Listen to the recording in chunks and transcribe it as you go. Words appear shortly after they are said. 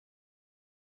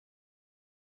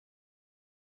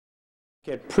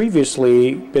Had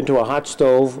previously been to a hot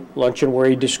stove luncheon where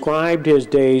he described his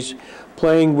days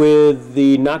playing with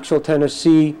the Knoxville,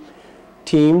 Tennessee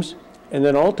teams and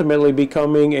then ultimately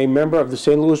becoming a member of the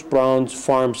St. Louis Browns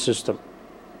farm system.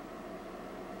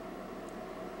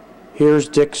 Here's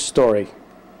Dick's story,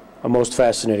 a most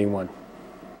fascinating one.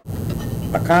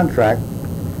 A contract,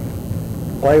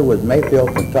 play with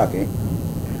Mayfield, Kentucky,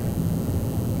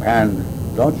 and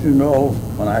don't you know,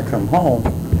 when I come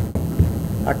home,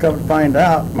 I come to find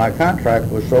out my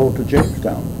contract was sold to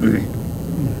Jamestown.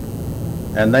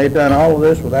 And they've done all of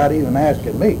this without even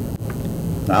asking me.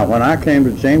 Now, when I came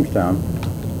to Jamestown,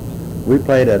 we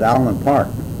played at Allen Park.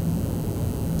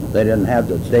 They didn't have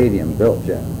the stadium built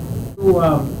yet.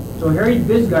 So Harry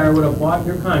Bisgeier would have bought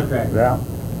your contract? Yeah.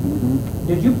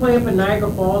 Did you play up in Niagara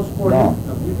Falls for No.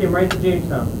 him? You came right to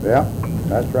Jamestown? Yeah,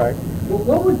 that's right.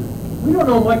 Well, we don't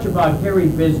know much about Harry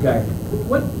Bisgeier.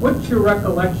 What's your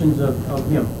recollections of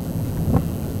him?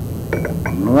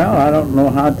 Well, I don't know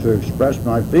how to express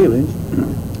my feelings.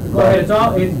 Go ahead.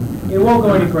 It won't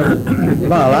go any further.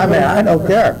 Well, I mean, I don't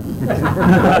care.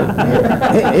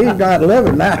 He's not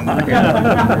living now.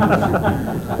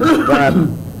 But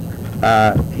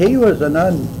he was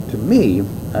to me,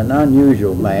 an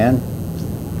unusual man.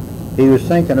 He was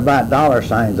thinking about dollar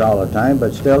signs all the time,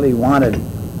 but still he wanted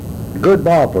good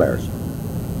ball players.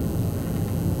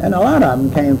 And a lot of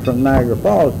them came from Niagara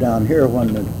Falls down here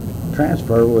when the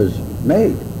transfer was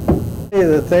made.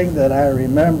 The thing that I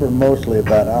remember mostly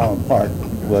about Allen Park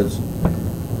was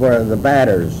where the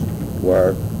batters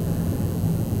were.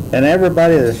 And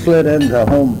everybody that slid into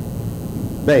home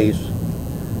base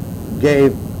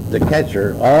gave the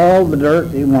catcher all the dirt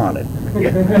he wanted.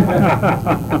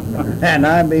 And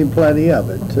I mean plenty of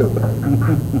it, too.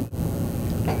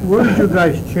 Where did you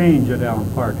guys change at Allen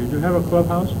Park? Did you have a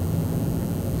clubhouse?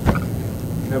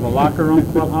 Have a locker room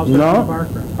clubhouse at Allen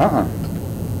Park?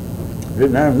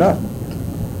 Didn't have nothing.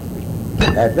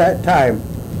 At that time,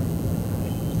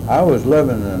 I was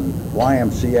living in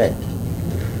YMCA.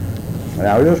 And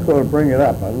I was just going to bring it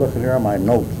up. I'm looking here on my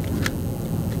notes.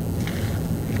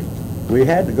 We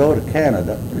had to go to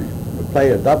Canada to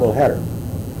play a doubleheader.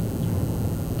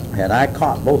 And I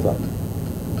caught both of them.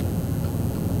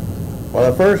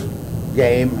 Well, the first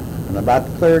game, in about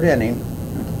the third inning,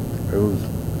 there was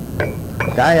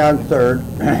a guy on third,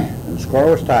 and the score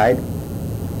was tied.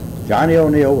 Johnny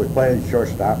O'Neill was playing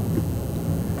shortstop.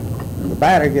 And the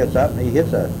batter gets up and he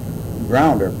hits a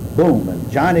grounder, boom, and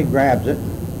Johnny grabs it.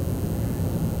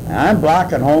 And I'm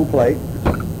blocking home plate.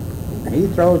 And he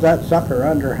throws that sucker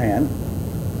underhand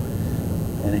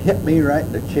and it hit me right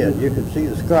in the chin. You can see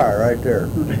the scar right there.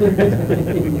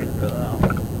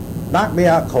 Knocked me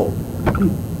out cold.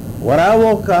 When I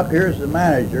woke up, here's the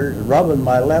manager rubbing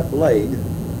my left leg.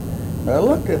 And I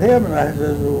looked at him and I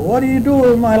said, "What are you doing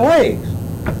with my legs?"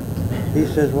 He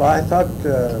says, "Well, I thought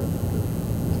the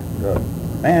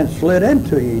man slid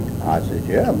into you." I said,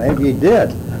 "Yeah, maybe he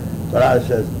did." But I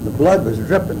said, the blood was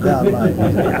dripping down my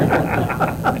knee.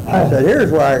 I said,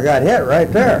 "Here's where I got hit,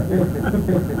 right there."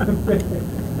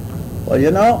 Well, you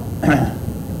know,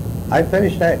 I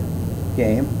finished that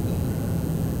game.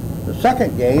 The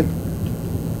second game,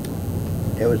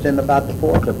 it was in about the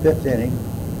fourth or fifth inning.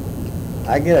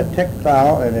 I get a tick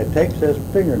foul, and it takes this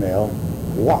fingernail,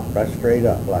 whop, right straight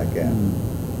up like that.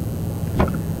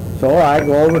 So I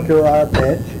go over to our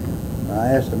bench. And I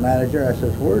asked the manager, I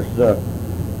says, "Where's the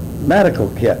medical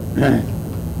kit?" He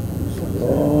says,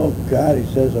 "Oh, God," he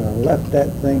says, "I left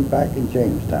that thing back in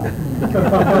Jamestown."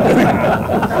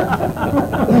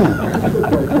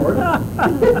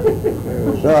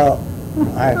 So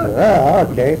I said, "Oh,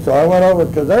 okay." So I went over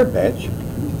to their bench.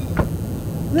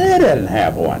 They didn't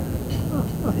have one.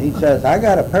 He says, "I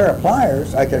got a pair of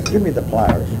pliers." I said, "Give me the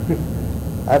pliers."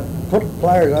 I put the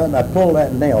pliers on and I pulled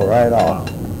that nail right off.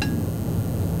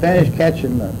 Finished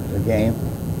catching the game.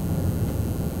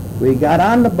 We got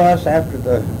on the bus after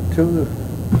the two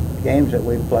games that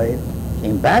we played,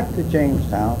 came back to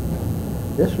Jamestown.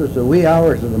 This was the wee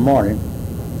hours of the morning.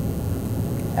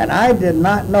 And I did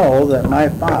not know that my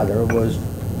father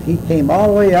he came all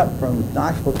the way up from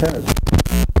Knoxville, Tennessee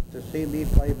to see me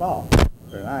play ball.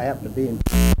 And I happened to be in.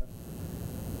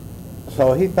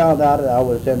 So he found out that I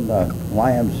was in the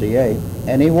YMCA,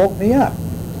 and he woke me up.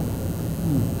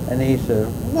 And he said,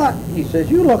 "What?" He says,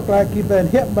 "You look like you've been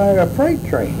hit by a freight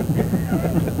train."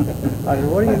 I said,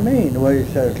 "What do you mean?" Well, he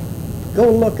says,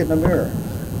 "Go look in the mirror."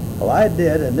 Well, I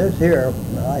did, and this here,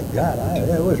 my God,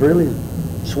 it was really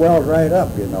swelled right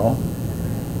up, you know.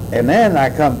 And then I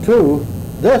come to,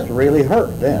 this really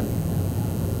hurt then.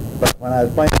 But when I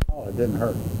was playing ball, it didn't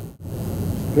hurt.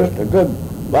 Just a good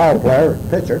ball player,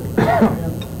 pitcher.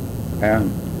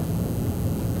 And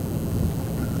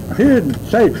He didn't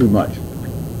say too much.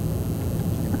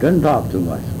 Didn't talk too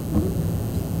much.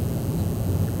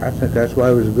 I think that's why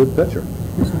he was a good pitcher.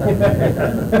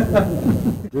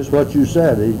 Just what you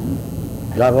said. He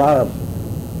got a lot of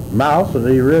mouth, and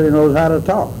he really knows how to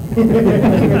talk. You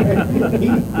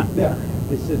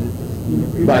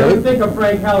never think of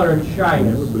Frank Heller and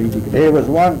shyness. He was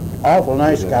one awful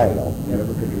nice guy, though.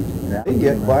 He'd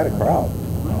get quite a crowd.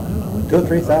 2,000 or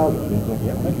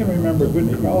 3,000. I can remember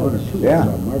good crowds. Yeah.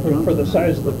 For the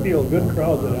size of the field, good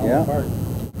crowds at Allen Park.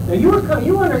 Now, you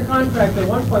were under contract at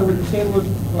one point with the St. Louis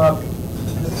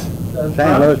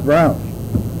St. Louis Browns.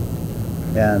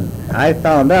 And I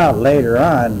found out later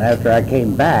on, after I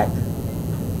came back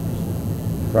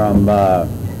from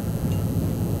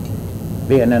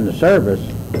being in the service,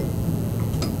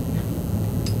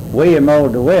 William O.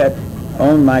 DeWitt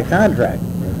owned my contract.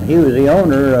 He was the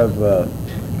owner of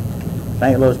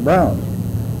St. Louis Browns.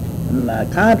 And the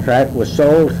contract was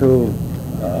sold to,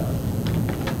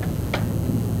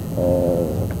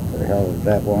 what the hell is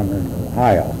that one in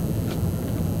Ohio?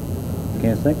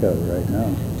 Can't think of it right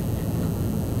now.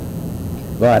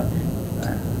 But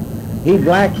he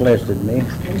blacklisted me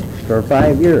for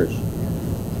 5 years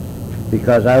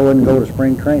because I wouldn't go to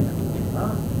spring training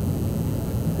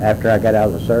after I got out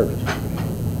of the service.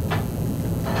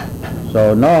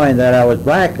 So knowing that I was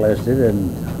blacklisted and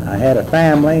I had a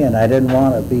family and I didn't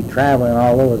want to be traveling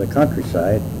all over the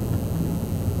countryside,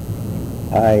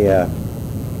 I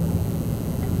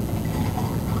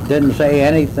didn't say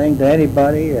anything to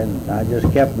anybody, and I just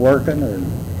kept working,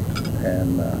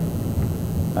 and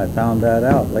I found that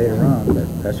out later on that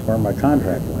that's where my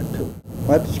contract went to.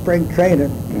 Went to spring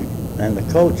training, and the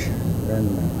coach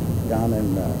down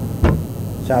in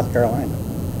South Carolina,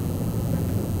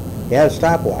 he had a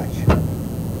stopwatch,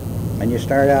 and you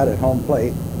start out at home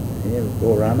plate, and you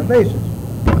go around the bases.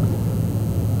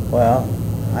 Well,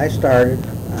 I started.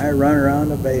 I run around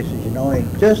the bases, you know, and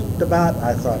just about,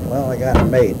 I thought, well, I got it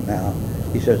made now.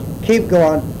 He says, keep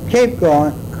going, keep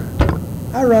going.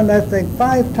 I run that thing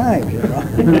 5 times, you know.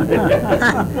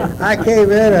 I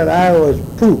came in and I was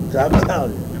pooped, I'm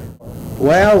telling you.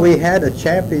 Well, we had a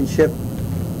championship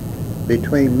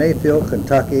between Mayfield,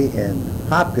 Kentucky and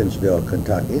Hopkinsville,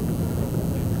 Kentucky.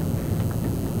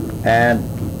 And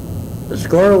the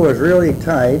score was really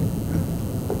tight.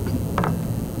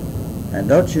 And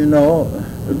don't you know,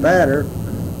 the batter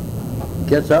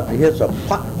gets up, he hits a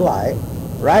pop fly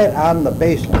right on the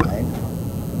baseline,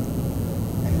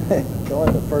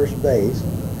 going to first base,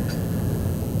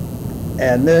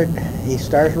 and then he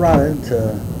starts running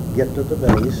to get to the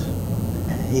base.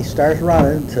 He starts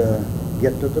running to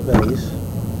get to the base,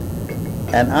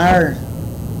 and our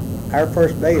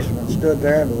first baseman stood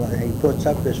there and he puts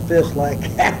up his fist like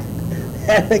that.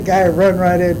 And the guy run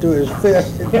right into his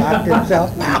fist and knocked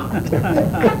himself out.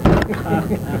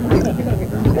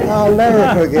 I'll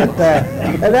never forget that.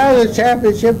 And that was a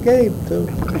championship game, too.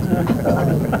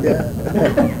 Yeah.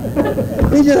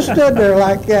 He just stood there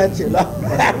like that, you know.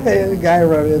 And the guy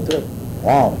run into it.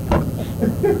 Wow.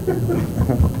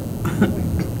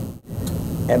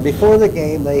 And before the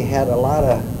game, they had a lot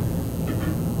of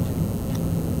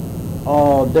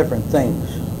all different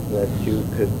things that you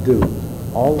could do.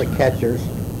 All the catchers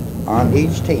on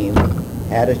each team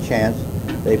had a chance.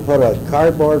 They put a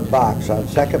cardboard box on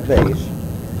second base.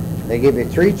 They give you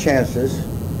 3 chances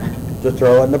to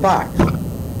throw in the box.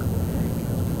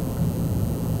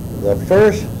 The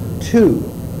first 2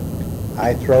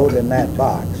 I throwed in that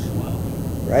box,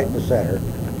 right in the center.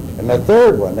 And the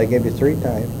third one, they give you 3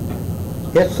 times,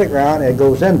 hits the ground and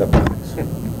goes in the box.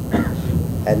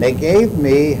 And they gave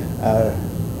me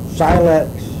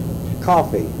Silex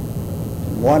coffee.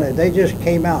 They just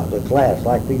came out of the glass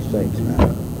like these things now.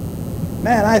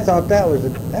 Man, I thought that was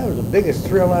the biggest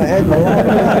thrill I had in my life.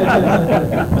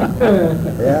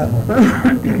 Yeah.